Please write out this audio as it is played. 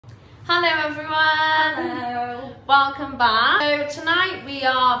Hello everyone! Hello! Welcome back. So tonight we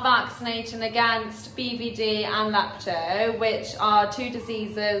are vaccinating against BVD and Lepto, which are two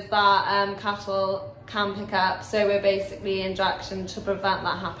diseases that cattle can pick up. So we're basically injecting to prevent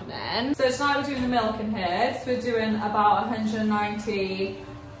that happening. So tonight we're doing the milking here. So we're doing about 190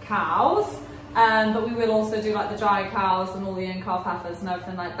 cows. But we will also do like the dry cows and all the in-calf heifers and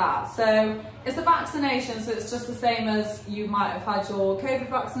everything like that. So it's a vaccination, so it's just the same as you might have had your COVID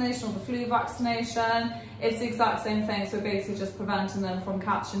vaccination or the flu vaccination. It's the exact same thing, so we're basically just preventing them from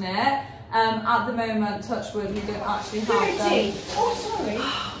catching it. At the moment, touch wood, we don't actually have them. Oh,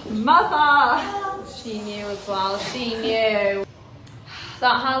 sorry. Mother! She knew as well, she knew.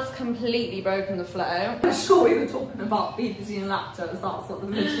 That has completely broken the flow. I'm sure we were talking about BVD and Lepto, as that's what the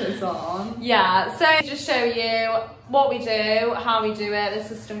video's on. Yeah, so just show you what we do, how we do it, the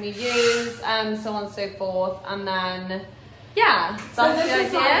system we use, so on and so forth, and then, yeah, that's so this the is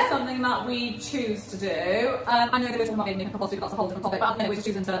idea. like something that we choose to do. I know that we're talking about baby compulsory, but that's a whole different topic, but at the minute we're just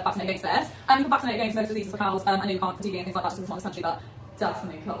choosing to vaccinate against this. You can vaccinate against most diseases for cows. I know you can't for TB and things like that, just in this country, but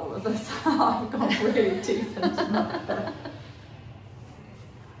definitely cut all of this out. I've gone really deep into that.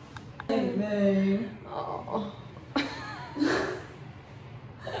 Me. Oh.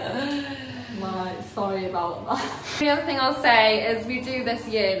 Right, sorry about that. The other thing I'll say is we do this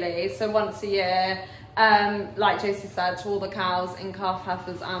yearly, so once a year, like Josie said, to all the cows, in-calf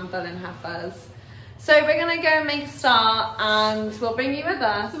heifers and bull-in heifers. So we're going to go and make a start and we'll bring you with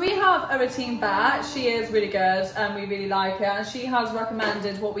us. So we have a routine vet. She is really good and we really like her, and she has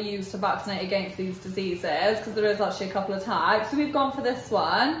recommended what we use to vaccinate against these diseases, because there is actually a couple of types. So we've gone for this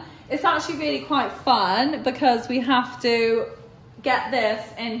one. It's actually really quite fun because we have to get this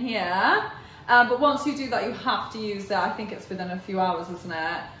in here, but once you do that you have to use it. I think it's within a few hours, isn't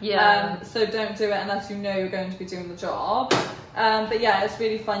it? Yeah. So don't do it unless you know you're going to be doing the job. But yeah, it's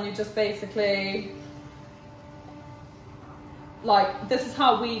really fun. You just basically, like, this is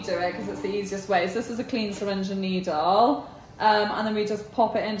how we do it because it's the easiest way. So this is a clean syringe and needle, and then we just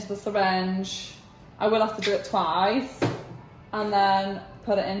pop it into the syringe. I will have to do it twice, and then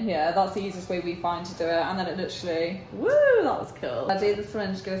put it in here. That's the easiest way we find to do it, and then it literally, woo, that was cool. The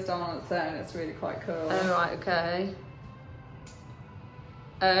syringe goes down on its own. It's really quite cool. Oh, right, okay.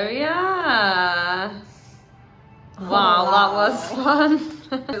 Oh, yeah. Wow, that was fun.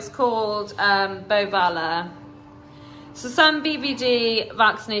 It's called Bovine. So some BVD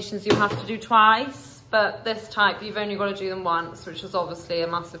vaccinations you have to do twice, but this type you've only got to do them once, which is obviously a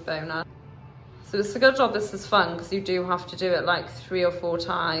massive bonus. So it's a good job this is fun, because you do have to do it like 3 or 4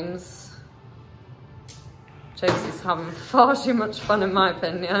 times. Josie's having far too much fun in my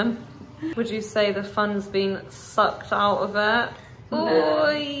opinion. Would you say the fun's been sucked out of it? No.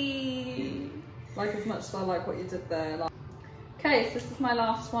 Oy. Like, as much as I like what you did there. Like... Okay, so this is my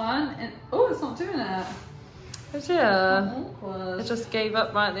last one. And... oh, it's not doing it. Is it? Awkward. It just gave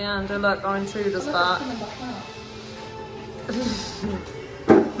up right at the end. Oh look, our intruder's back.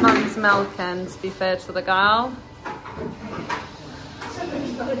 Mum's milking, to be fair to the gal.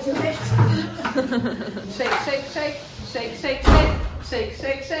 Shake, shake, shake, shake, shake, shake, shake,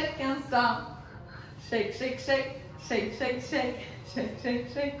 shake, shake, and stop. Shake, shake, shake, shake, shake, shake, shake, shake,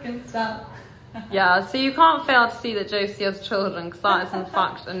 shake, and stop. Yeah, so you can't fail to see that Josie has children, because that is in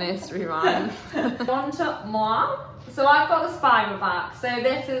fact a nursery rhyme. On to moi. So I've got the Spirovac. So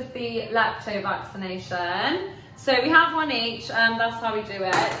this is the Lepto vaccination. So we have one each, and that's how we do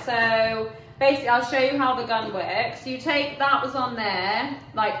it. So basically I'll show you how the gun works. You take, that was on there,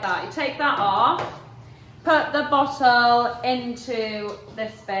 like that. You take that off, put the bottle into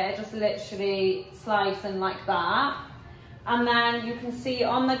this bit, just literally slides in like that. And then you can see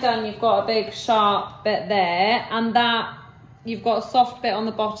on the gun you've got a big sharp bit there, and that you've got a soft bit on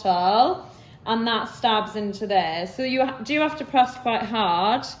the bottle, and that stabs into there. So you do have to press quite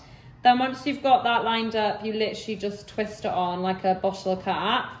hard. Then once you've got that lined up, you literally just twist it on like a bottle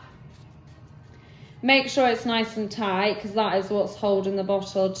cap. Make sure it's nice and tight, because that is what's holding the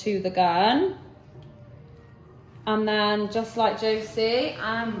bottle to the gun. And then, just like Josie,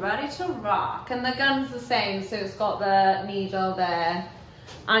 I'm ready to rock. And the gun's the same, so it's got the needle there.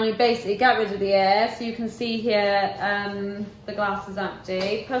 And you basically get rid of the air. So you can see here, the glass is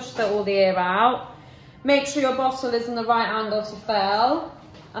empty. Push all the air out. Make sure your bottle is in the right angle to fill.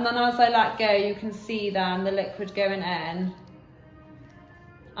 And then as I let go, you can see then the liquid going in. And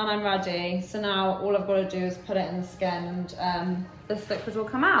I'm ready. So now all I've got to do is put it in the skin, and this liquid will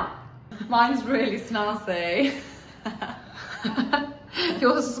come out. Mine's really snazzy.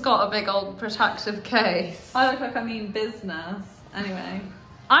 Yours has got a big old protective case. I look like I mean business. Anyway,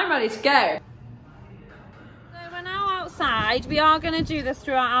 I'm ready to go. So we're now outside outside. We are going to do this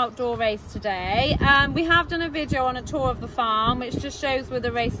through our outdoor race today. We have done a video on a tour of the farm, which just shows where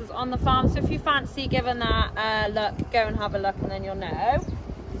the race is on the farm. So if you fancy giving that a look, go and have a look and then you'll know.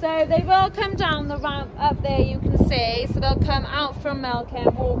 So they will come down the ramp up there, you can see. So they'll come out from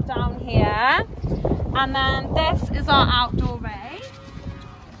Milking, walk down here. And then this is our outdoor race.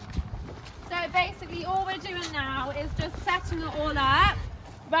 So basically all we're doing now is just setting it all up,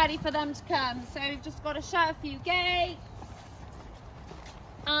 ready for them to come. So we've just got to shut a few gates.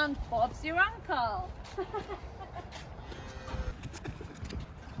 And Bob's your uncle.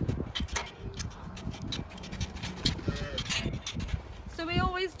 So we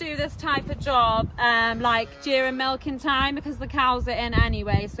always do this type of job like during milking time, because the cows are in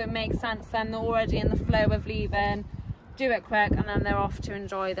anyway, so it makes sense then they're already in the flow of leaving. Do it quick and then they're off to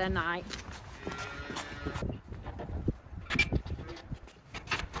enjoy their night.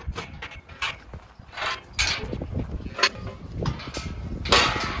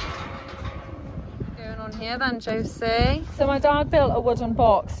 Going on here then, Josie? So my dad built a wooden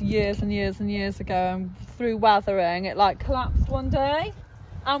box years and years and years ago, and through weathering it like collapsed one day,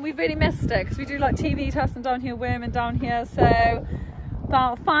 and we really missed it because we do like TV testing down here, worming down here. So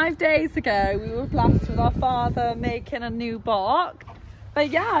about 5 days ago we were blessed with our father making a new box. But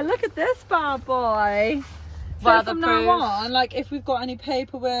yeah, look at this bad boy. So from now on, like if we've got any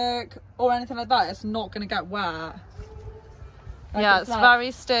paperwork or anything like that, it's not going to get wet. Like yeah, it's like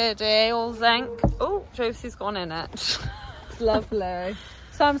very sturdy, all zinc. Oh, Josie's gone in it. It's lovely.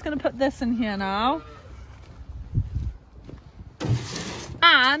 So I'm just going to put this in here now.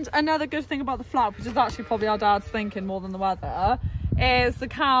 And another good thing about the flap, which is actually probably our dad's thinking more than the weather, is the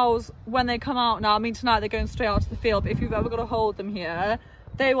cows, when they come out now, I mean tonight they're going straight out to the field, but if you've ever got to hold them here,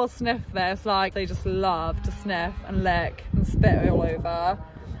 they will sniff this. Like, they just love to sniff and lick and spit all over.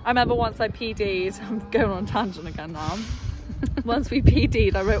 I remember once I PD'd, I'm going on a tangent again now. Once we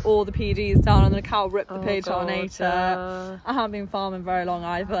PD'd, I wrote all the PDs down and then a cow ripped the page out and ate it. I haven't been farming very long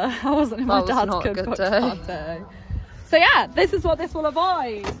either. I wasn't in my dad's good books that day. So yeah, this is what this will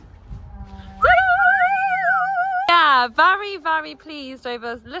avoid. Yeah, very, very pleased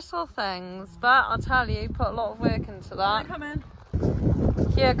over little things, but I'll tell you, put a lot of work into that. Come in.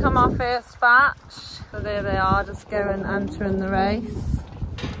 Here come our first batch. So there they are, just going, entering the race.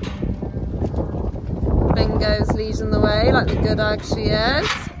 Bingo's leading the way like the good egg she is.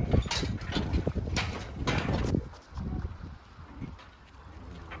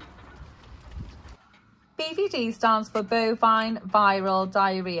 BVD stands for Bovine Viral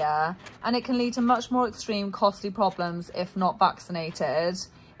Diarrhoea, and it can lead to much more extreme costly problems if not vaccinated.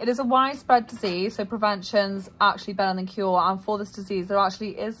 It is a widespread disease, so prevention's actually better than cure, and for this disease there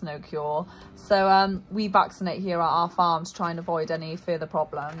actually is no cure. So we vaccinate here at our farm to try and avoid any further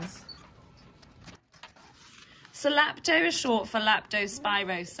problems. So lepto is short for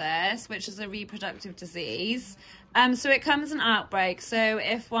leptospirosis, which is a reproductive disease. So it comes in outbreak. So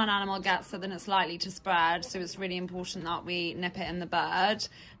if one animal gets it, then it's likely to spread. So it's really important that we nip it in the bud.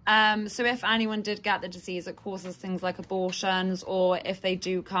 So if anyone did get the disease, it causes things like abortions, or if they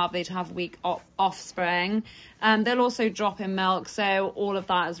do calve, they'd have weak offspring. They'll also drop in milk. So all of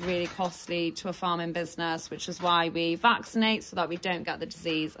that is really costly to a farming business, which is why we vaccinate so that we don't get the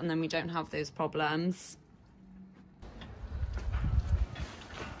disease and then we don't have those problems.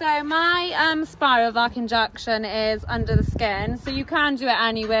 So my Spirovac injection is under the skin, so you can do it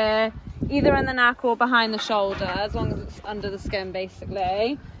anywhere, either in the neck or behind the shoulder, as long as it's under the skin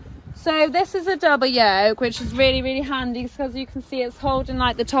basically. So this is a double yoke, which is really, really handy because you can see it's holding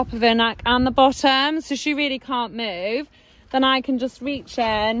like the top of her neck and the bottom, so she really can't move. Then I can just reach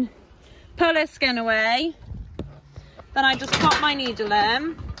in, pull her skin away, then I just pop my needle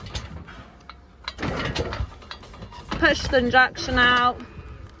in, push the injection out.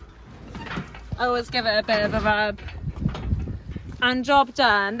 I always give it a bit of a rub and job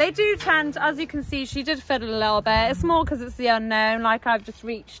done. They do tend, as you can see, she did fiddle a little bit. It's more because it's the unknown, like I've just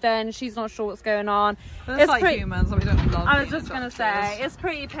reached in, she's not sure what's going on. But it's like humans, we don't love. I was just going to say, it's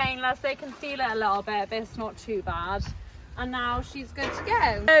pretty painless. They can feel it a little bit, but it's not too bad. And now she's good to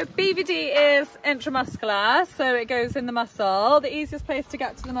go. So BVD is intramuscular, so it goes in the muscle. The easiest place to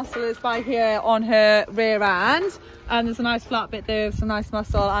get to the muscle is by here on her rear end. And there's a nice flat bit there, some nice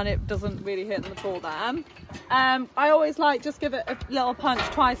muscle, and it doesn't really hurt them at all then. I always like just give it a little punch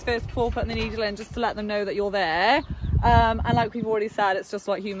twice first before putting the needle in, just to let them know that you're there. And like we've already said, it's just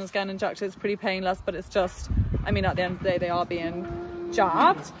like humans getting injected. It's pretty painless, but it's just, I mean, at the end of the day, they are being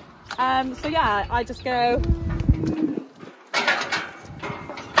jabbed. So yeah, I just go.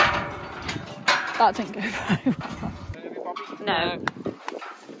 That didn't go very well. No.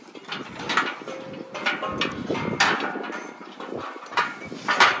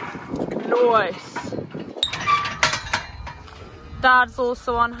 Nice. Dad's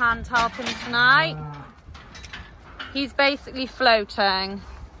also on hand helping tonight. He's basically floating.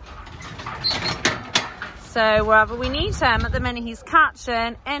 So wherever we need him, at the minute he's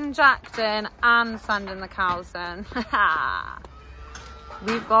catching, injecting and sending the cows in.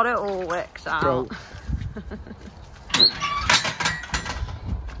 We've got it all worked out.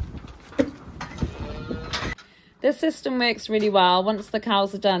 This system works really well. Once the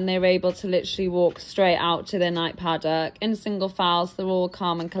cows are done, they're able to literally walk straight out to their night paddock in single files. They're all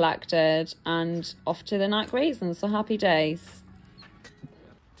calm and collected and off to their night grazing. So happy days.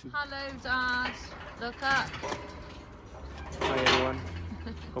 Hello, Dad. Look up. Hi, everyone.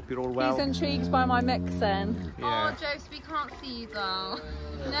 Hope you're all well. He's intrigued by my mixing. Oh, Yeah. Jose, we can't see you though.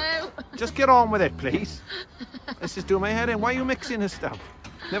 No. Just get on with it, please. Let's just do my head in. Why are you mixing this stuff?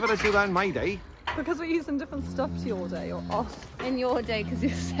 Never did do that in my day. Because we're using different stuff to your day or off. In your day, because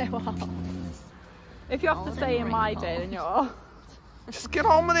you're so old. If you have to say in my day, then you're off. Just get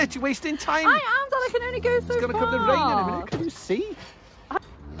on with it. You're wasting time. I am, Dad. I can only go so far. It's going to come the rain in a minute. Can you see?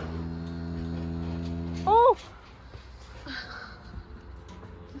 Oh!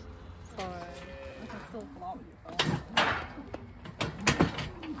 Sorry. I can still pull out you.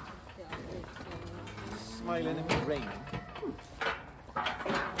 Smiling in the rain.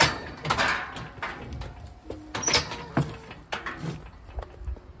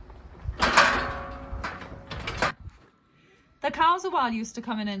 The cows are well used to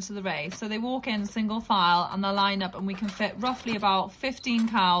coming into the race, so they walk in single file and they'll line up, and we can fit roughly about 15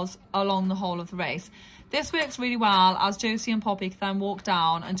 cows along the whole of the race. This works really well, as Josie and Poppy can then walk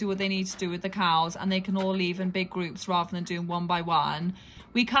down and do what they need to do with the cows, and they can all leave in big groups rather than doing one by one.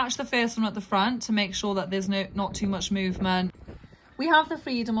 We catch the first one at the front to make sure that there's not too much movement. We have the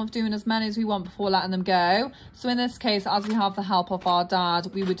freedom of doing as many as we want before letting them go. So in this case, as we have the help of our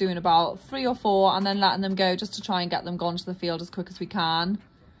dad, we were doing about 3 or 4 and then letting them go just to try and get them gone to the field as quick as we can.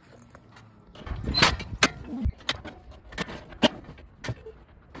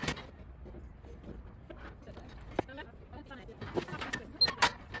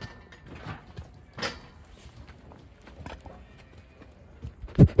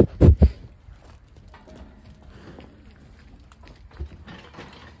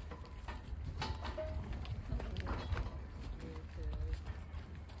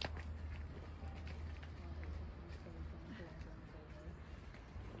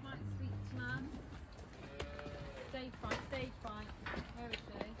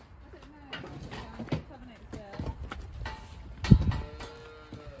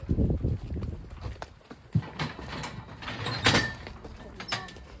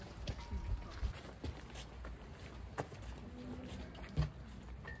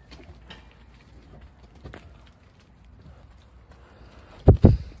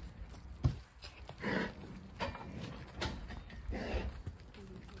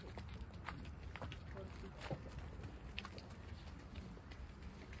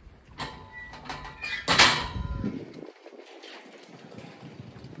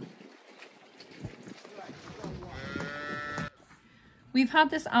 We've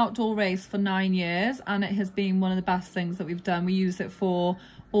had this outdoor race for 9 years and it has been one of the best things that we've done. We use it for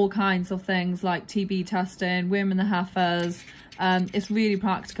all kinds of things like TB testing, worming the heifers. It's really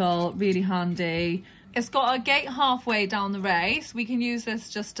practical, really handy. It's got a gate halfway down the race. We can use this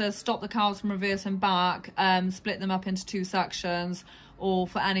just to stop the cows from reversing back, split them up into 2 sections, or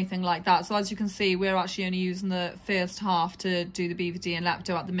for anything like that. So as you can see, we're actually only using the first half to do the BVD and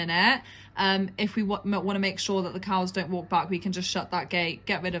lepto at the minute. If we want to make sure that the cows don't walk back, we can just shut that gate,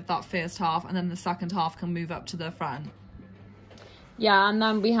 get rid of that first half, and then the second half can move up to the front. Yeah, and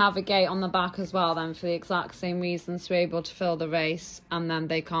then we have a gate on the back as well then for the exact same reasons. We're able to fill the race and then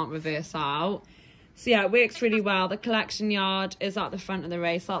they can't reverse out. So yeah, it works really well. The collection yard is at the front of the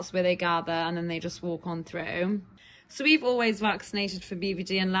race. That's where they gather and then they just walk on through. So we've always vaccinated for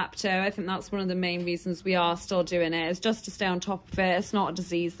BVD and lepto. I think that's one of the main reasons we are still doing it, is just to stay on top of it. It's not a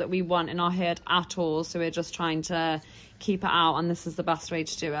disease that we want in our herd at all, so we're just trying to keep it out, and this is the best way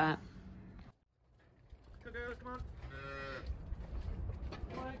to do it.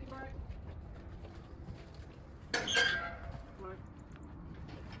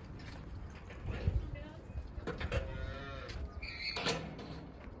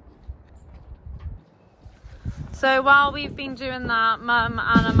 So while we've been doing that, Mum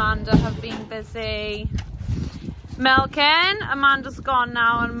and Amanda have been busy milking. Amanda's gone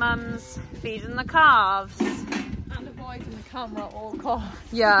now and Mum's feeding the calves. And avoiding the camera at all costs.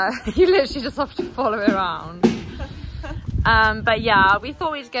 Yeah, you literally just have to follow it around. But yeah, we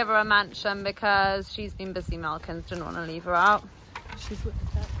thought we'd give her a mention because she's been busy milking, so didn't want to leave her out. She's with the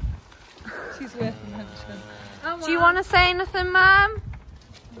pet. She's worth a mention. Oh, Do you want to say anything, Mum?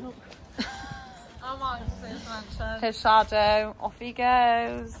 Nope. I might just say a mention. His shadow, off he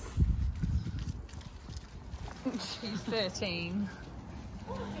goes. She's 13.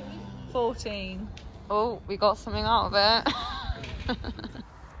 14. Oh, we got something out of it.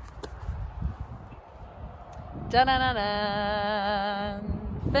 Da-da-da-da.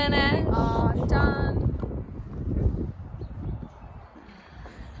 Finish. Oh, done.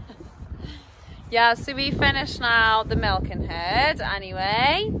 Yeah, so we finished now the milking herd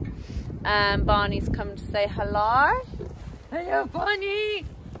anyway. Barney's come to say hello. Hello, Barney.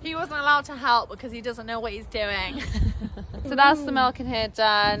 He wasn't allowed to help because he doesn't know what he's doing. So that's the milking herd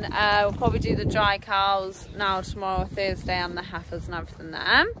done. We'll probably do the dry cows now, tomorrow, Thursday, and the heifers and everything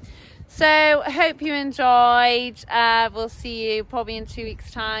there. So I hope you enjoyed. We'll see you probably in 2 weeks'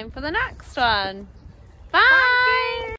 time for the next one. Bye.